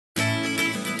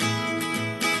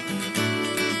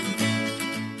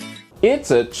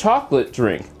It's a chocolate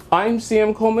drink. I'm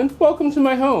Sam Coleman. Welcome to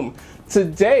my home.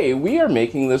 Today we are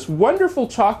making this wonderful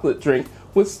chocolate drink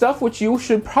with stuff which you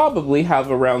should probably have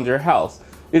around your house.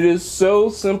 It is so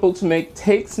simple to make,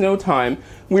 takes no time.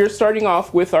 We are starting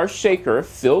off with our shaker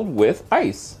filled with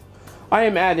ice. I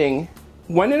am adding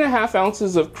 1.5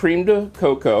 ounces of creme de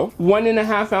cocoa,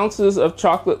 1.5 ounces of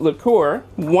chocolate liqueur,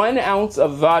 1 ounce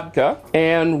of vodka,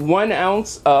 and 1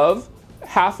 ounce of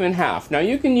half and half. Now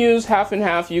you can use half and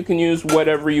half, you can use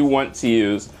whatever you want to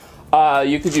use.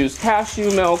 You could use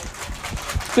cashew milk.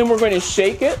 Then we're going to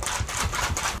shake it.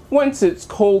 Once it's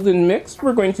cold and mixed,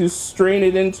 we're going to strain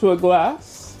it into a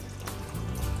glass.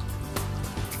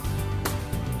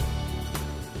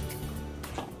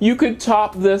 You could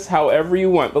top this however you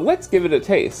want, but let's give it a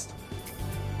taste.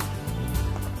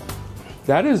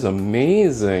 That is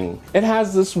amazing. It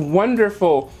has this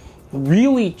wonderful,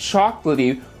 really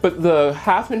chocolatey, but the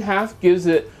half and half gives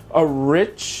it a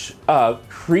rich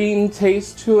cream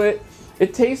taste to it.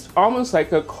 It tastes almost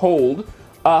like a cold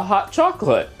hot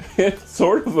chocolate. It's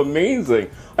sort of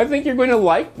amazing. I think you're going to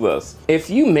like this. If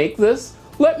you make this,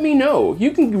 let me know.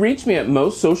 You can reach me at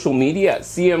most social media at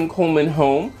CM Coleman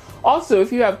Home. Also,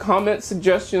 if you have comments,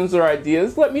 suggestions, or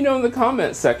ideas, let me know in the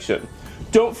comment section.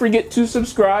 Don't forget to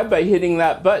subscribe by hitting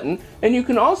that button, and you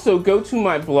can also go to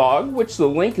my blog, which the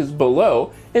link is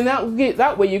below, and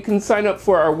that way you can sign up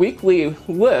for our weekly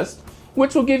list,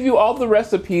 which will give you all the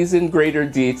recipes in greater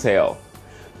detail.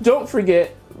 Don't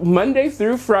forget, Monday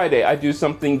through Friday I do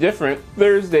something different.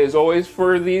 Thursday is always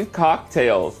for these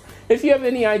cocktails. If you have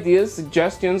any ideas,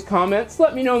 suggestions, comments,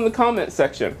 let me know in the comment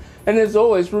section. And as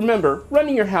always, remember,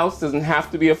 running your house doesn't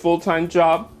have to be a full-time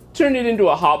job. Turn it into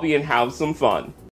a hobby and have some fun.